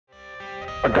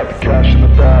I got the cash in the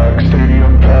bag,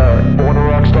 stadium packed. Born a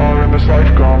rock star in this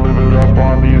life, gonna live it up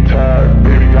on the attack.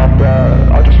 Baby, I'm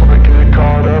bad, I just wanna get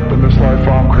caught up in this life.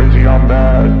 I'm crazy, I'm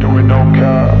mad, doing no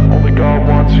cap. Only God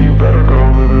wants, so you better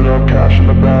go live it up. Cash in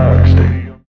the bag,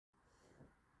 stadium.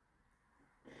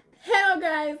 Hello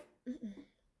guys.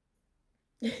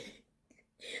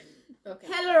 Okay.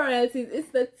 Hello royalties, it's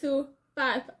the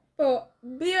 254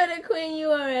 beauty queen.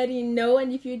 You already know,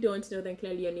 and if you don't know, then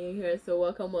clearly you're new here, so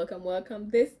welcome.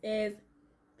 This is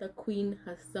the queen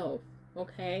herself.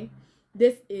 Okay,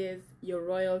 this is your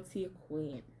royalty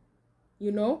queen,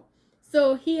 you know.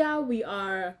 So here we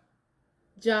are,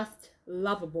 just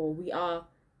lovable, we are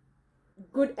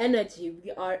good energy,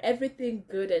 we are everything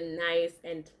good and nice,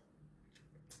 and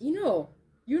you know,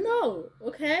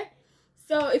 okay.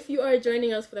 So if you are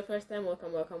joining us for the first time,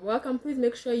 welcome. Please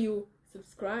make sure you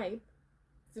subscribe,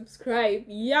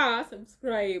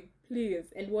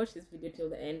 please, and watch this video till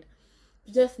the end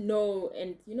to just know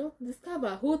and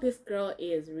discover who this girl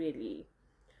is really.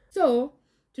 So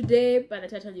today, by the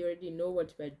title, you already know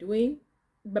what we're doing,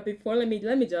 but before let me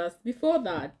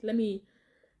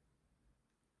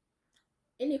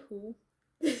anywho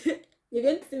you're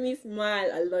going to see me smile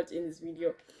a lot in this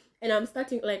video, and I'm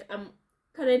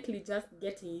currently just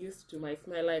getting used to my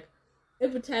smile. Like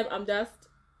every time I'm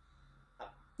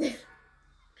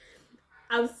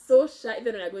so shy.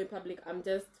 Even when I go in public, I'm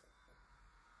just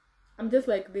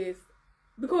like this,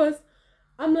 because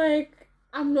I'm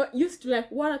not used to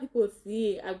what are people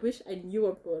seeing. I wish I knew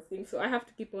what people were seeing, so I have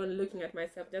to keep on looking at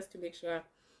myself just to make sure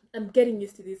I'm getting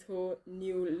used to this whole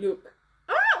new look.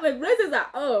 My braces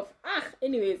are off.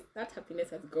 Anyways, that happiness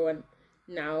has gone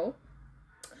now.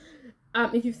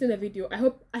 If you've seen the video, I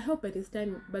hope by the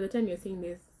time you're seeing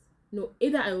this,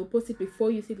 either I will post it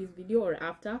before you see this video or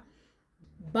after,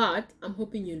 but I'm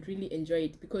hoping you'll really enjoy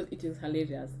it because it is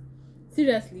hilarious.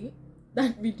 Seriously,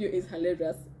 that video is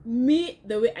hilarious. Me,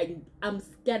 the way I'm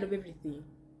scared of everything.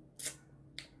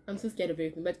 I'm so scared of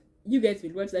everything, but you guys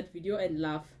will watch that video and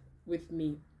laugh with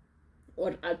me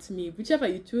or at me, whichever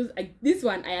you choose. This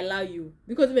one I allow you,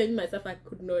 because even myself I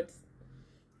could not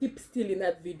keep still in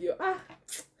that video.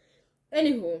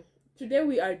 Anywho, today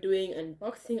we are doing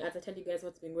unboxing, as I tell you guys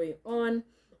what's been going on,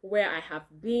 where I have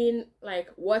been,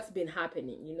 what's been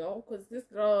happening, because this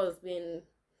girl has been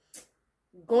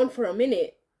gone for a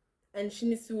minute and she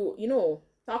needs to,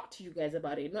 talk to you guys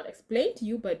about it. Not explain to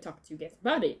you, but talk to you guys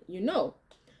about it,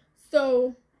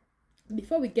 So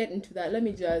before we get into that, let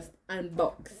me just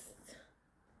unbox.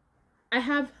 I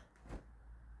have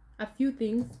a few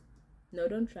things. No,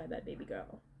 don't try that, baby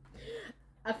girl.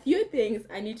 A few things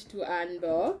I need to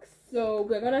unbox. So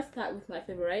we're gonna start with my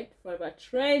favorite, Forever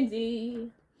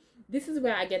Trendy. This is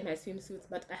where I get my swimsuits,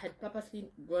 but I had purposely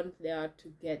gone there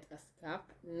to get a scarf,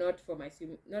 not for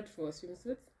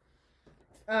swimsuits.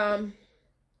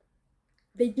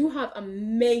 They do have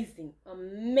amazing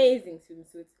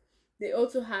swimsuits. They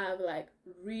also have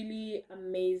really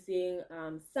amazing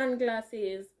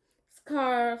sunglasses,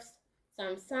 scarves,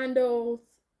 some sandals,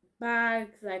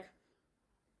 bags.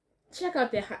 Check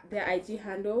out their IG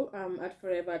handle at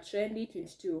Forever Trendy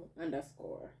 22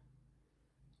 _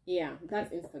 yeah,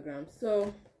 that's Instagram.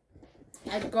 So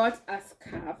I got a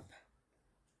scarf.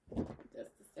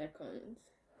 Just a second.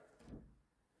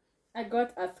 I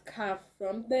got a scarf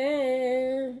from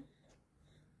them.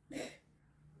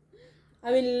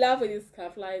 I'm in love with this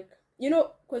scarf,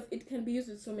 because it can be used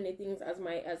with so many things, as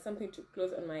something to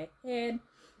close on my head,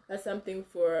 as something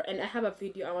and I have a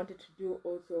video I wanted to do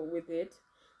also with it.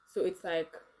 So it's I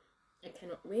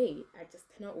cannot wait. I just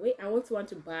cannot wait. I also want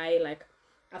to buy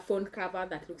a phone cover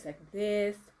that looks like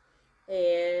this,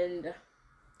 and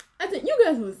I think you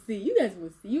guys will see. You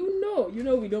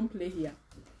know we don't play here.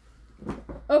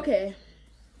 Okay.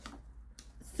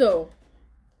 So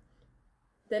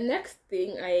the next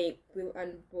thing I will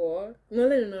unbox. No.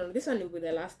 This one will be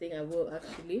the last thing I will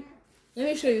actually. Let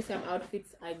me show you some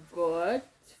outfits I got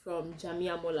from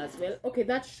Jamia Mall as well. Okay,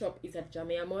 that shop is at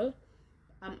Jamia Mall.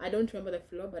 I don't remember the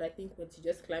floor, but I think once you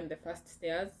just climb the first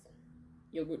stairs,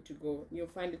 you're good to go. You'll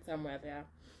find it somewhere there.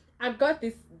 I got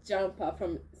this jumper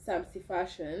from Samsi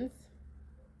Fashions.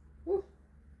 Ooh.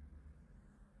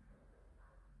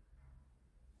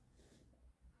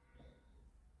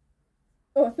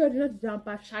 Oh, sorry, not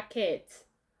jumper, jacket.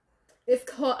 It's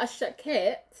called a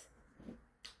jacket.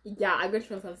 Yeah, I got it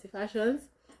from Samsi Fashions.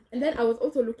 And then I was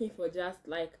also looking for just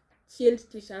chilled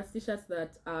t-shirts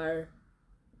that are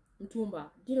mtumba.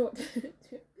 Do you know what?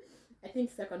 I think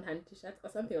second-hand t-shirts or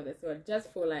something of the sort,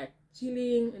 just for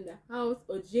chilling in the house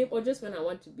or gym, or just when I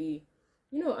want to be,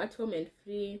 at home and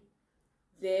free.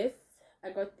 I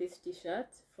got this t-shirt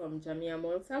from Jamia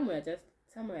Mall, somewhere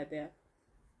there.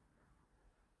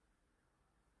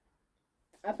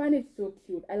 I find it so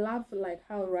cute. I love like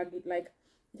how rugged, like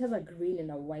it has a green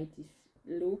and a whitish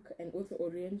look, and also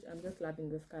orange. I'm just loving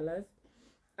those colors.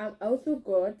 I also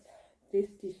got this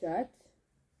t-shirt.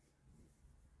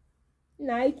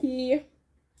 Nike,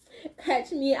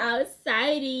 catch me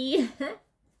outside.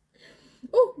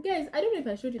 Oh guys, I don't know if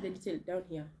I showed you the detail down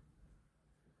here.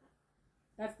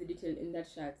 That's the detail in that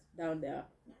shirt down there.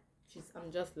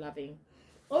 I'm just loving.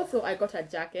 Also, I got a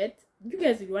jacket. You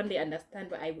guys will one day understand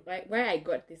why I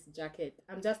got this jacket.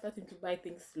 I'm just starting to buy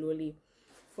things slowly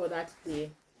for that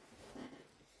day.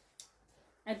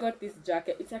 I got this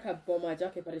jacket. It's like a bomber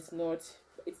jacket, but it's not.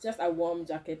 It's just a warm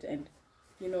jacket, and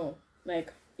you know,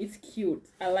 like it's cute.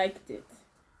 I liked it.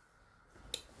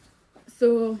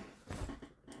 So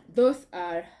those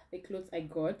are the clothes I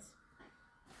got.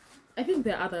 I think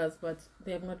there are others, but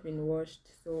they have not been washed,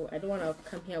 so I don't want to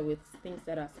come here with things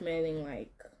that are smelling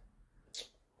like,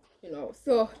 you know.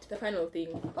 So to the final thing.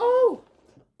 Oh,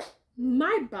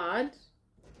 my bad.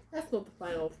 That's not the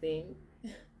final thing.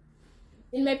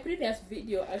 In my previous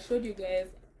video, I showed you guys.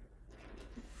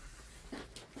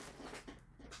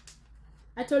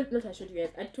 I told you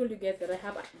guys that I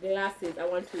have glasses I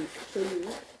want to show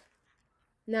you.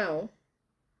 Now,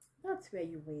 that's where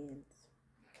you went.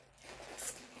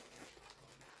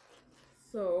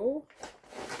 So,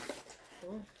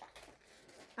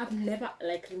 I've never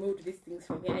like removed these things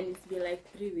from here, and it's been like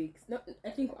 3 weeks. No,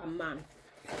 I think a month.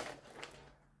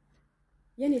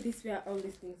 Yani, this is where all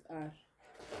these things are.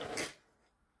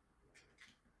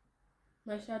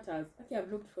 My shutters. Okay,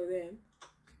 I've looked for them.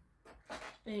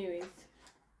 Anyways,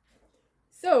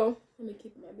 so let me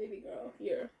keep my baby girl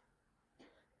here.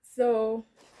 So,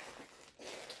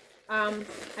 I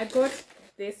got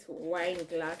this wine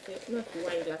glasses.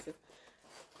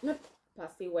 Not per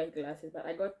se wine glasses, but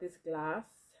I got this glass.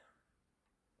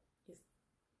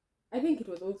 I think it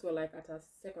was also like at a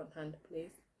second-hand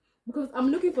place, because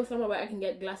I'm looking for somewhere where I can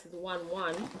get glasses one.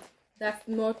 That's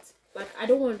not like, I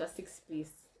don't want a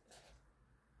 6-piece,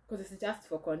 because it's just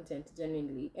for content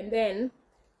genuinely. And then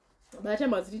by the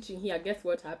time I was reaching here, guess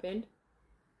what happened?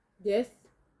 Guess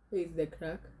where is the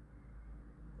crack?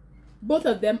 Both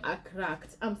of them are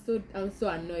cracked. I'm so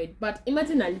annoyed. But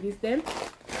imagine I lose them.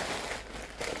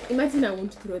 Imagine I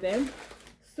won't throw them.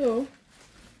 So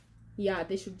yeah,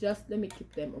 they should just, let me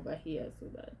keep them over here so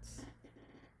that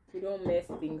we don't mess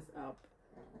things up.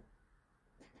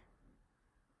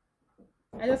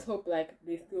 I just hope like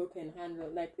they still can handle,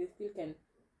 like they still can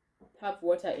have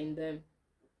water in them.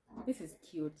 This is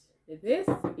cute. This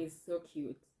is so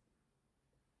cute.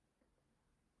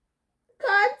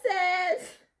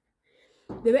 Content!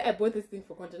 The way I bought this thing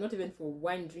for content, not even for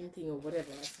wine drinking or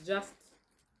whatever, it's just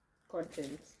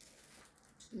content.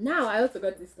 Now I also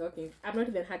got these stockings. I've not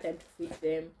even had time to fit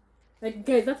them. Like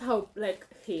guys, that's how, like,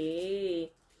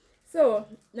 hey. So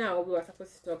now we were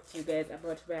supposed to talk to you guys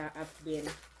about where I've been.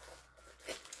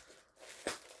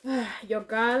 Your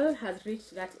girl has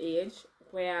reached that age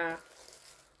where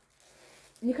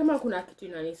ni kama kuna kitu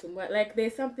inanisumbua. Like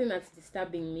there's something that's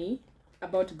disturbing me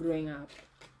about growing up.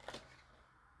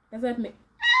 Does that make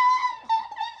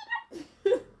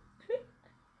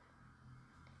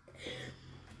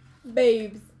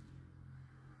babes?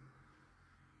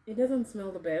 It doesn't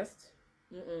smell the best.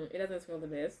 It doesn't smell the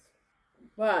best.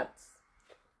 But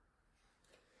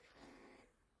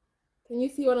can you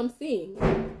see what I'm seeing?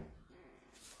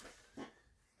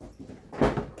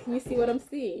 Can you see what I'm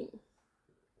seeing?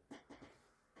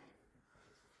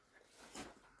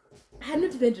 I had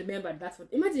not even remembered that's what.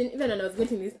 Imagine even when I was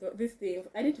getting this thing,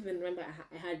 I didn't even remember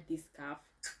I had this scarf.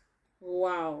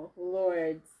 Wow,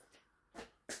 Lord.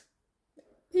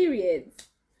 Periods.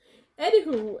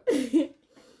 Anywho,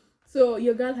 so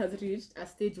your girl has reached a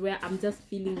stage where I'm just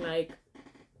feeling like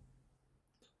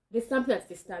there's something that's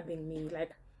disturbing me.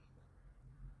 Like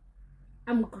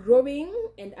I'm growing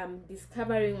and I'm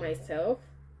discovering myself.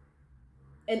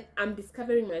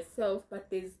 But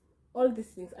there's all these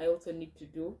things I also need to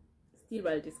do still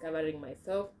while discovering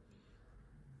myself.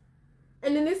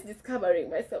 And in this discovering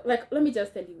myself, like, let me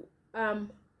just tell you,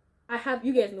 I have,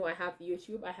 you guys know I have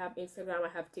YouTube, I have Instagram, I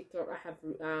have TikTok, I have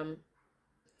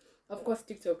of course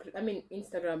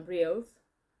Instagram Reels,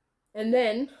 and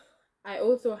then I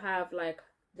also have like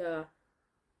the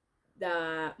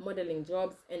modeling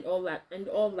jobs and all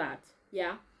that.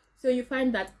 Yeah, so you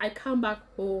find that I come back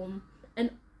home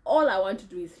and all I want to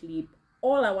do is sleep.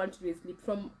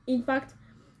 In fact,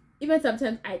 even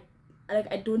sometimes I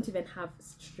don't even have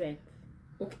strength.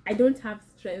 Okay, I don't have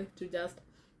strength to just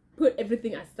put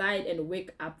everything aside and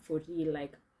wake up for real.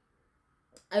 Like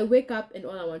I wake up and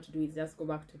all I want to do is just go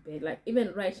back to bed. Like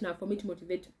even right now, for me to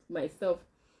motivate myself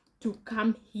to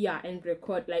come here and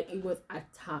record, like, it was a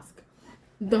task.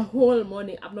 The whole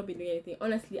morning I've not been doing anything.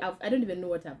 Honestly, I don't even know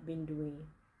what I've been doing.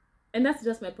 And that's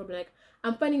just my problem. Like,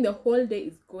 I'm finding the whole day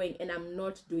is going and I'm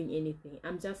not doing anything.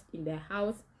 I'm just in the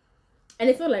house. And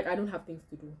it's not like I don't have things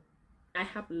to do. I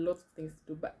have lots of things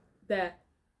to do. But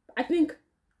I think,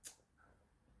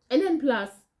 and then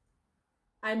plus,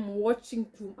 I'm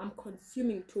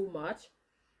consuming too much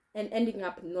and ending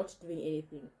up not doing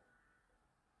anything.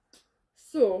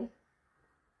 So,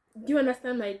 do you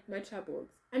understand my troubles?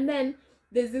 And then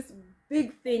there's this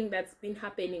big thing that's been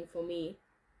happening for me,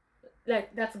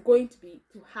 like, that's going to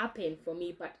happen for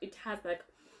me, but it has like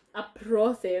a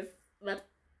process that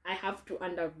I have to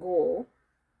undergo.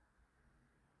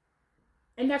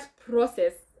 And that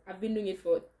process, I've been doing it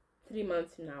for 3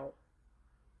 months now.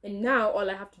 And now all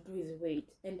I have to do is wait.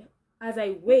 And as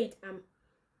I wait, I'm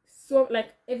so,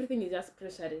 like, everything is just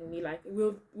pressuring me. Like,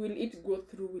 will it go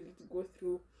through? Will it go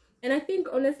through? And I think,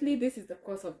 honestly, this is the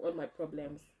cause of all my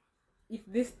problems. If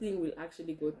this thing will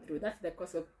actually go through, that's the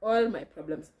cause of all my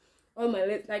problems. All my,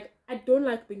 like, I don't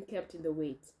like being kept in the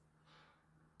wait.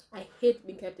 I hate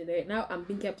being kept in the wait. Now I'm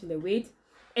being kept in the wait.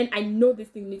 And I know this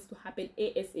thing needs to happen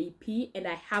ASAP. And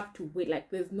I have to wait. Like,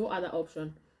 there's no other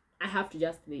option. I have to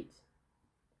just wait.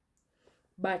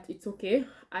 But it's okay.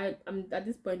 I'm at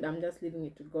this point, I'm just leaving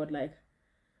it to God. Like,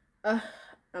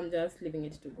 I'm just leaving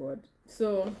it to God.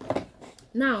 So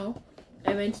now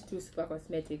I went to Super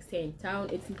Cosmetics here in town.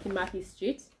 It's in Timothy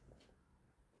Street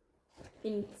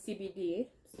in CBD.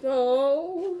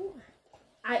 So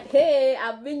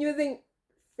I've been using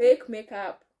fake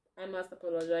makeup. I must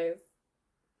apologize.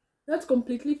 Not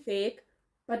completely fake,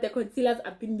 but the concealers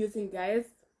I've been using, guys.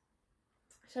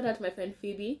 Shout out to my friend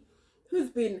Phoebe, who's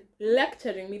been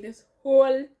lecturing me this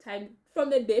whole time from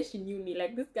the day she knew me.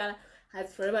 Like, this girl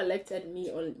has forever lectured me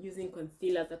on using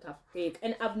concealers that are fake,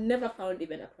 and I've never found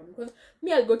even a problem, because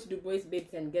me, I'll go to Du Bois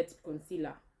Babes and get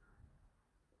concealer.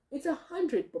 It's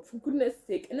 100, but for goodness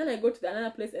sake. And then I go to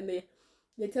another place and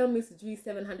they tell me to do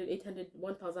 700, 800,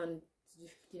 1000,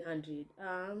 1500.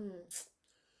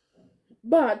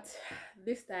 But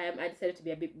this time I decided to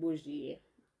be a bit bougie.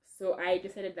 So I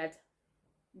decided that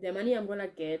the money I'm gonna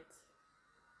get,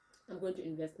 I'm going to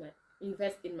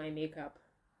invest in my makeup.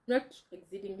 Not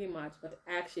exceedingly much, but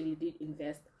I actually did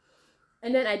invest.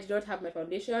 And then I did not have my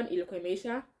foundation,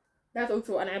 Ilokoimesha. That's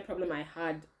also another problem I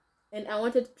had. And I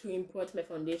wanted to import my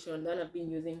foundation that I've been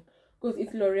using, because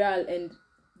it's L'Oreal, and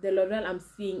the L'Oreal I'm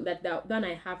seeing, that the one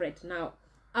I have right now,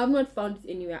 I've not found it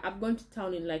anywhere. I've gone to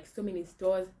town in like so many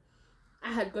stores.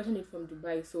 I had gotten it from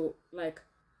Dubai, so like,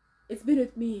 it's been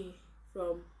with me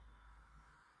from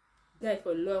there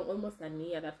for long, almost a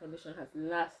year. That foundation has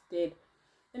lasted.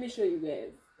 Let me show you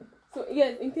guys. So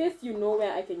yes, in case you know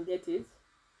where I can get it,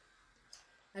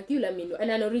 like, you let me know.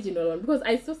 And an original one, because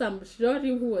I saw some shorty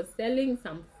who was selling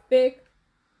some fake,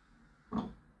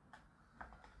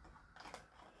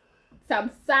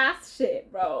 some sass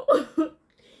shit, bro.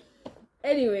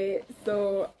 Anyway,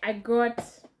 so I'm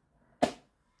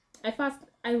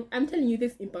telling you,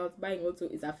 this impulse buying also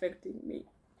is affecting me.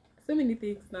 So many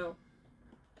things now.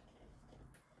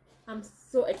 I'm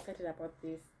so excited about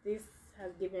this. This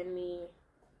has given me.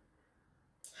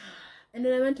 And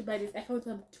then I went to buy this. I found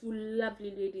some two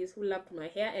lovely ladies who loved my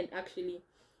hair and actually,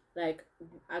 like,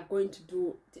 are going to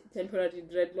do temporary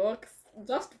dreadlocks.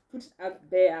 Just to put it out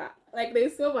there. Like, they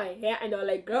saw my hair and they were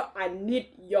like, girl, I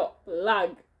need your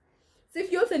plug. So if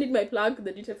you also need my plug,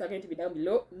 the details are going to be down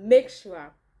below. Make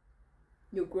sure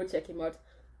you go check him out.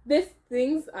 These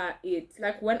things are it.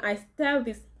 Like, when I style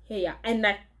this hair and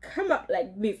I come up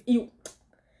like this, you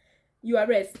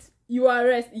arrest.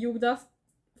 You just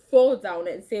fall down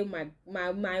and say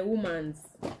my woman's.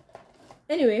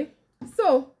 Anyway,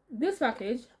 so this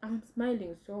package, I'm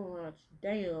smiling so much.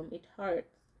 Damn, it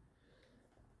hurts.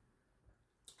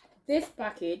 This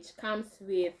package comes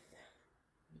with,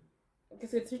 okay,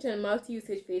 so it's written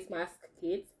multi-usage face mask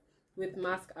kit with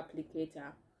mask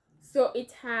applicator. So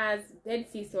it has Dead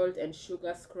Sea salt and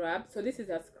sugar scrub. So this is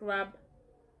a scrub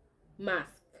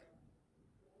mask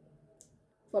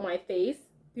for my face.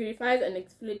 Purifies and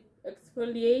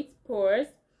exfoliates pores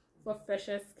for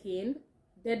fresher skin.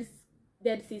 Dead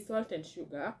Sea salt and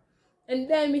sugar. And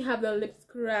then we have the lip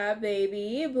scrub,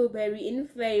 baby. Blueberry in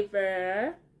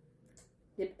flavor.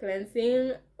 Lip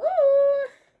cleansing. Ooh.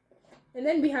 And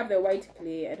then we have the white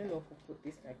clay. I don't know who put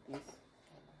this like this.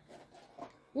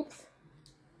 Oops.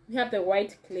 We have the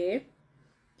white clay.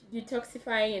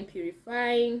 Detoxifying and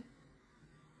purifying.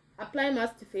 Apply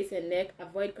mask to face and neck.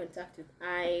 Avoid contact with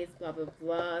eyes. Blah blah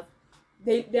blah.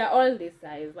 They are all this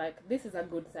size. Like, this is a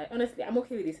good size. Honestly, I'm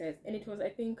okay with this size. And it was, I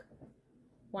think,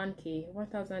 1K,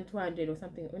 1,200 or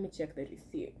something. Let me check the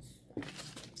receipts.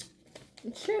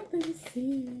 Check the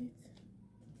receipts.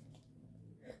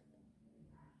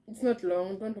 It's not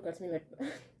long. Don't look at me like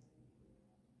that.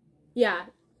 Yeah,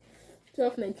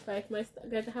 12.95. My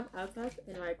guys, I have ulcers,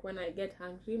 and like when I get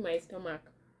hungry, my stomach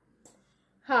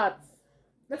hurts.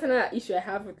 That's another issue I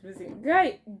have with losing.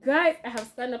 Guys, I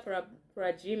have signed up for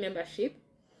a gym membership.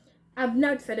 I've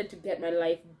now decided to get my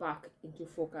life back into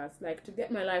focus, like to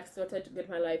get my life sorted, to get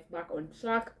my life back on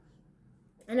track.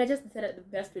 And I just decided the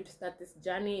best way to start this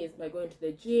journey is by going to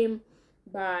the gym,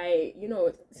 by, you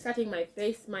know, starting my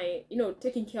face, my, you know,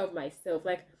 taking care of myself.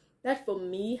 Like that for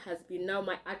me has been now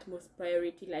my utmost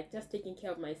priority, like just taking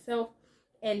care of myself.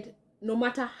 And no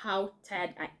matter how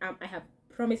tired I am, I have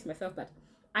promised myself that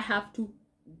I have to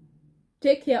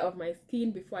take care of my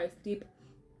skin before I sleep,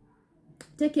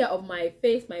 take care of my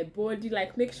face, my body,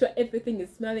 like make sure everything is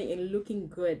smelling and looking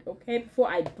good, okay, before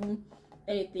I do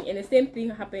anything. And the same thing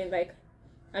happened, like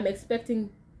I'm expecting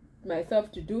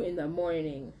myself to do in the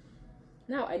morning.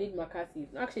 Now I need Makasi.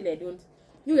 Actually, I don't.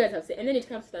 You guys have said. And then it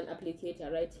comes to an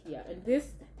applicator right here. And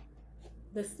this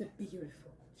is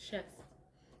beautiful.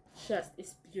 Just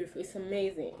it's beautiful. It's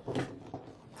amazing.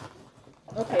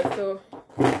 Okay, so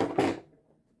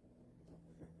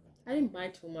I didn't buy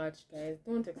too much, guys.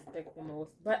 Don't expect the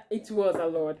most, but it was a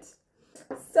lot.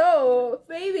 So,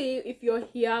 baby, if you're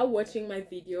here watching my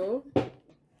video,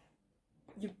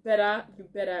 you better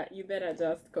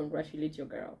just congratulate your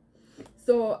girl.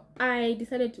 So I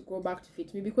decided to go back to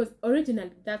Fit Me because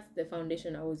originally that's the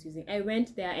foundation I was using. I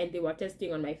went there and they were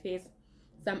testing on my face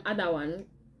some other one.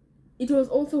 It was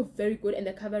also very good and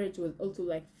the coverage was also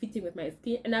like fitting with my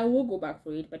skin, and I will go back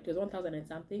for it, but it was 1,000 and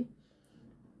something.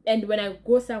 And when I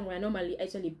go somewhere, I normally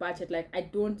actually budget. Like I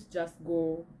don't just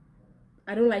go,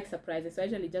 I don't like surprises, so I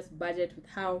actually just budget with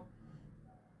how,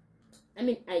 I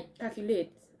mean, I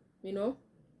calculate, you know,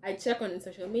 I check on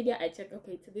social media, I check,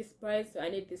 okay, to this price, so I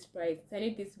need this price, so I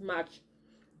need this much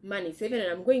money. So even when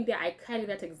I'm going there, I carry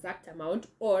that exact amount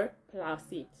or plus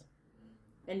it.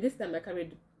 And this time I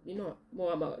carried, you know,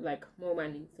 more amount, like more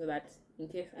money, so that in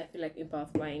case I feel like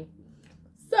impulse buying.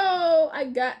 So I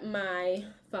got my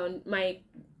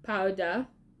powder.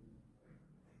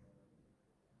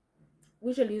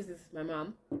 Usually use this with my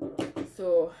mom.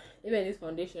 So even this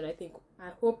foundation, I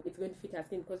hope it's going to fit her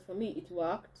skin, because for me it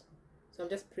worked. So I'm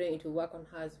just praying it will work on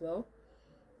her as well.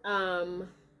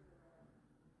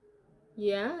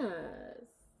 Yeah.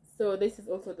 So this is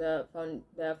also the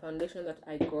foundation that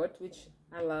I got, which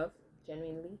I love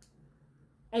genuinely.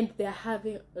 And they're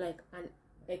having like an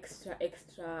extra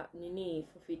nini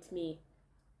for Fit Me,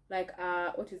 like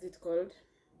what is it called,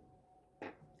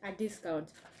 a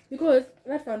discount, because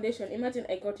that foundation, imagine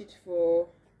I got it for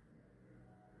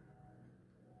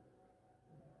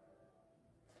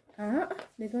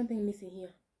there's one thing missing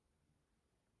here.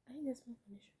 I think there's more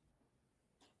foundation.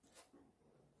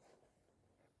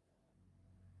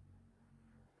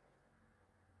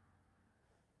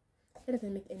 That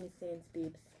doesn't make any sense,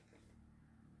 babes.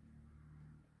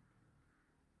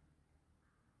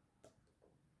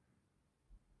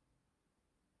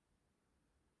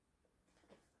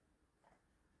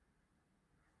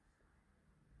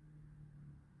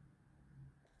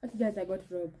 Okay, guys, I got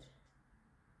robbed.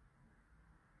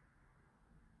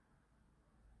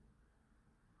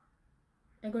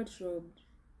 But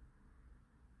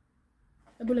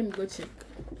let me go check.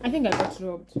 I think I got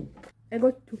robbed. I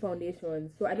got 2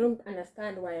 foundations, so I don't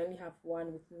understand why I only have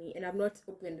one with me, and I've not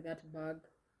opened that bag.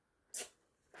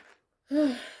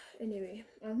 Anyway,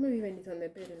 I'll maybe when it's on the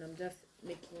bed and I'm just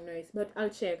making noise, but I'll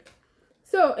check.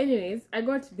 So anyways, I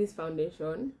got this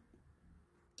foundation.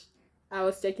 I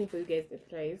was checking for you guys the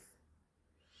price.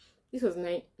 This was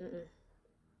this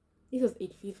was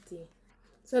 850.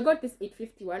 So I got this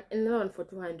 850 one and another one for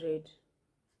 200.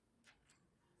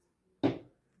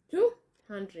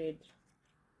 200.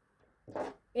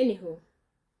 Anywho,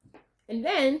 and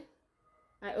then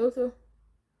I also,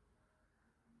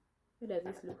 where does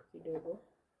this look, Kidogo?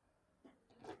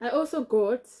 I also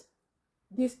got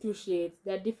these 2 shades.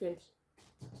 They're different.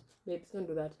 Babes, don't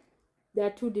do that. There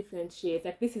are 2 different shades.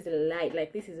 Like this is a light,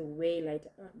 like this is a way light.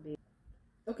 Babe.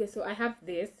 Okay, so I have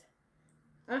this.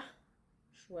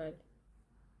 Sure.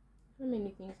 How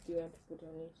many things do you want to put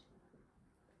on it?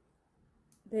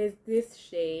 There's this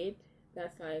shade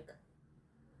that's like,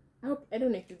 I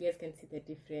don't know if you guys can see the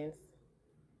difference.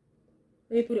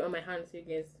 Let me put it on my hand so you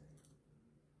guys,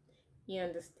 you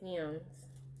understand.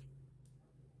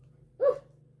 Ooh,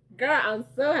 girl, I'm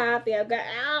so happy. I've got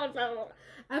out.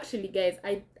 Actually, guys,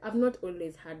 I've not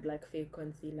always had like fake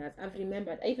concealers. I've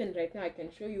remembered. Even right now, I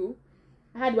can show you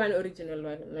I had one original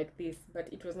one like this,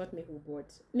 but it was not me who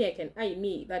bought.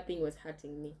 That thing was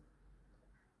hurting me.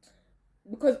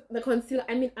 Because the concealer,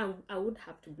 I would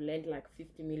have to blend like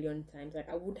 50 million times. Like,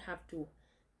 I would have to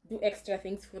do extra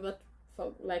things for that,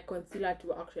 for like concealer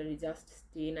to actually just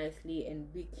stay nicely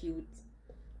and be cute.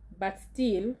 But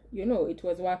still, it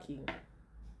was working.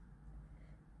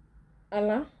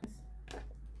 Allah.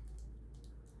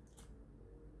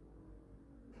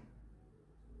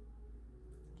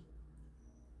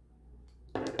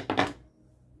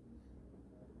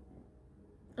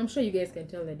 I'm sure you guys can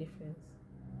tell the difference.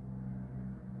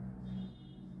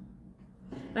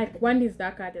 Like, one is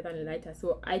darker than lighter,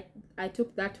 so I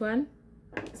took that one.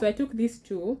 So I took these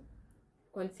two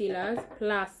concealers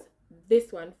plus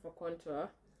this one for contour.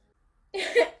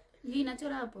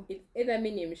 It's either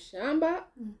mini mshamba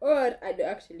or I do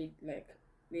actually like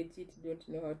legit don't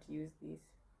know how to use this.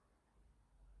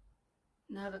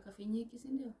 Na kafinyiki, si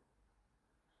ndio?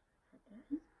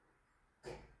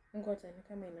 Ngoja ni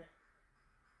kama ina.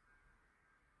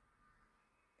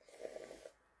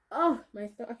 Oh, my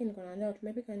stomach niko na njaa.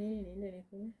 Tumepika nini niende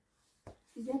nikume?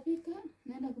 Sijapika,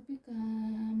 naenda kupika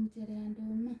mchele ya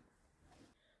ndoma.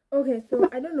 Okay, so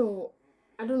I don't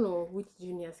know which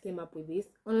juniors came up with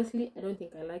this. Honestly, I don't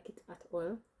think I like it at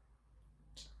all.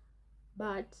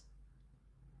 But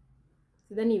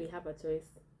so then you will have a choice.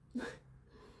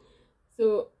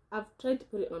 So I've tried to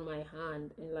put it on my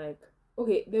hand and like,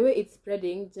 okay, the way it's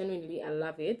spreading, genuinely, I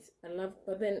love it.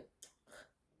 But then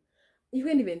you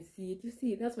can't even see it. You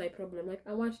see, that's my problem. Like,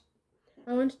 I want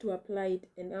to apply it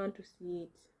and I want to see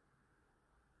it.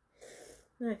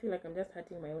 Now I feel like I'm just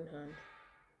hurting my own hand.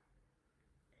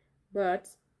 But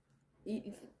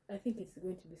I think it's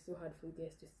going to be so hard for you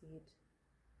guys to see it.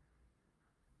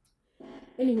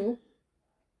 Anywho,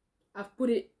 I've put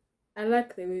it. I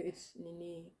like the way it's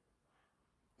nini.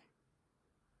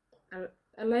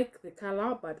 I like the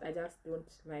color, but I just don't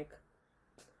like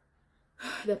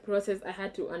the process I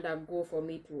had to undergo for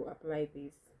me to apply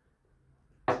this.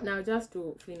 Now, just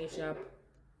to finish up,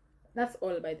 that's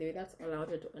all, by the way. That's all I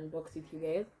wanted to unbox with you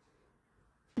guys.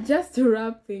 Just to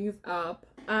wrap things up,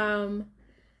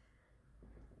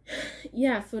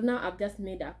 yeah, so now I've just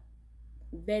made a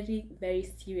very, very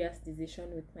serious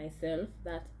decision with myself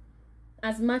that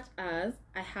as much as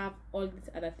I have all these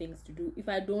other things to do, if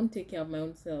I don't take care of my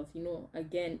own self,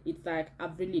 again, it's like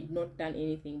I've really not done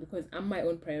anything, because I'm my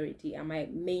own priority. I'm my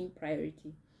main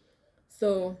priority.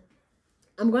 So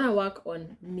I'm gonna work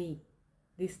on me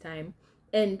this time.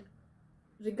 And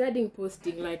regarding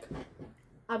posting, like,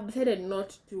 I've decided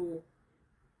not to,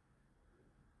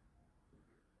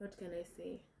 what can I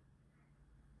say,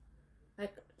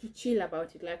 like, to chill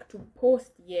about it. Like, to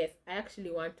post, yes, I actually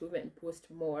want to even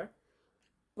post more,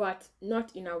 but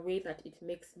not in a way that it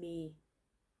makes me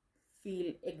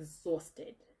feel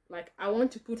exhausted. Like, I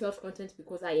want to put out content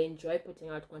because I enjoy putting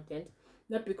out content,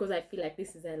 not because I feel like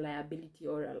this is a liability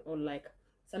or like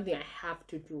something I have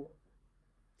to do.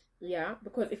 Yeah,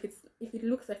 because if it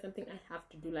looks like something I have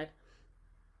to do, like,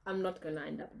 I'm not gonna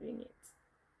end up doing it.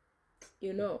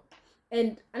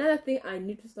 And another thing I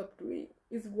need to stop doing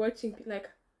is watching, like,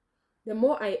 the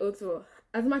more I also,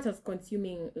 as much as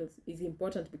consuming is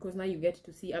important, because now you get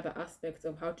to see other aspects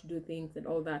of how to do things and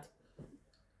all that,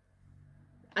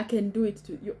 I can do it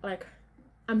to you. Like,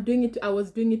 I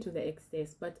was doing it to the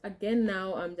excess, but again,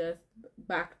 now I'm just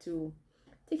back to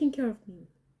taking care of me.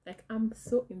 Like, I'm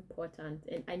so important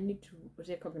and I need to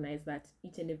recognize that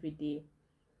each and every day.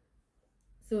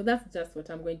 So that's just what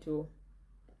I'm going to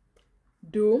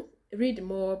do. Read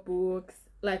more books.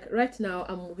 Like, right now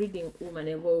I'm reading Woman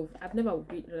Evolve. I've never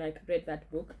read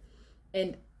that book,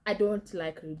 and I don't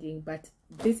like reading, but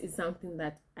this is something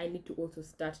that I need to also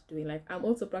start doing. Like, I'm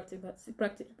also practicing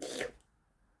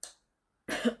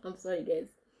I'm sorry, guys.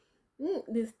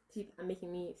 These teeth are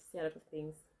making me say a lot of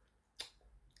things.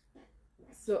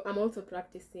 So I'm also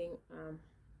practicing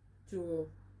to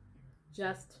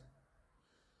just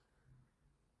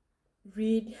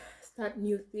read, start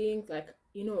new things, like,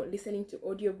 listening to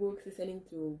audiobooks, listening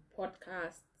to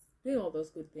podcasts, doing all those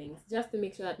good things, just to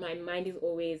make sure that my mind is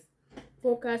always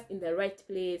focused in the right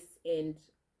place and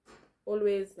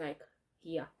always like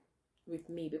here with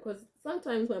me, because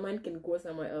sometimes my mind can go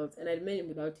somewhere else and I'd manage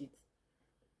without it,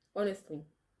 honestly.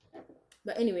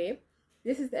 But anyway,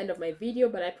 this is the end of my video,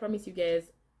 but I promise you guys,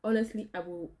 honestly, I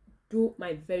will do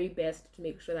my very best to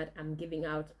make sure that I'm giving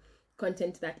out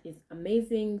content that is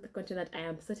amazing, the content that I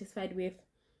am satisfied with.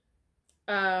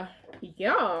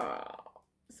 Yeah,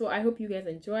 so I hope you guys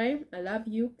enjoy. I love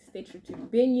you. Stay true to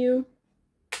being you.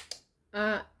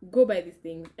 Go buy these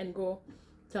things and go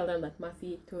tell them that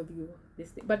Mercy told you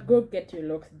this thing. But go get your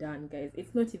locks done, guys.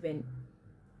 It's not even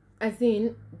As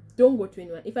in, don't go to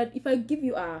anyone. If I give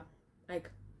you a like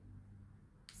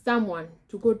someone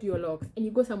to go do your locks and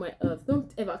you go somewhere else,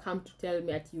 don't ever come to tell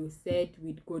me that you said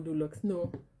we'd go do locks.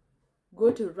 No.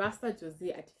 Go to Rasta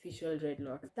Jose Artificial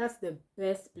Dreadlocks. That's the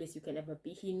best place you can ever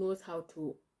be. He knows how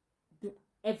to do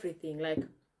everything. Like,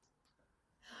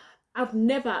 I've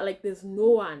never, like, there's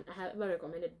no one I have ever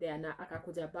recommended there na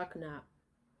akakuja back na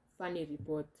funny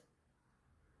report.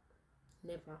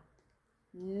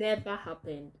 Never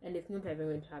happened, and it's not ever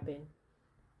going to happen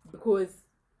because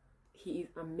he is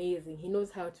amazing. He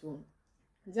knows how to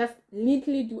just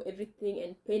neatly do everything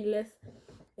and painless,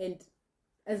 and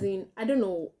as in, I don't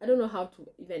know how to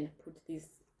even put this.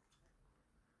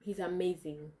 He's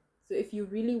amazing. So if you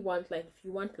really want, like, if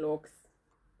you want locks,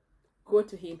 go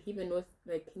to him. He even knows,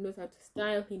 like, he knows how to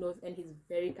style. He knows, and he's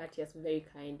very courteous, very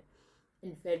kind,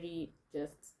 and very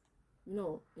just,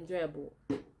 enjoyable.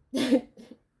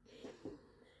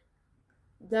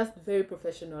 Just very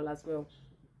professional as well.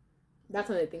 That's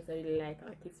one of the things I really like.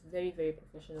 Like, he's very, very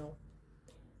professional.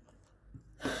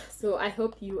 So I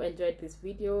hope you enjoyed this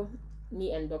video.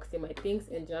 Me unboxing my things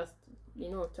and just,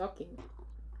 talking.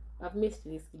 I've missed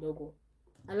this logo.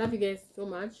 I love you guys so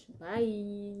much.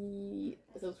 Bye.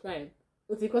 Subscribe.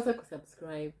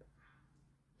 Subscribe.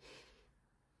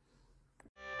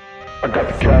 I got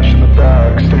the cash in the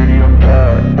bag, stadium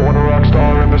packed. Born a rock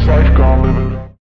star in this life, gone live it up.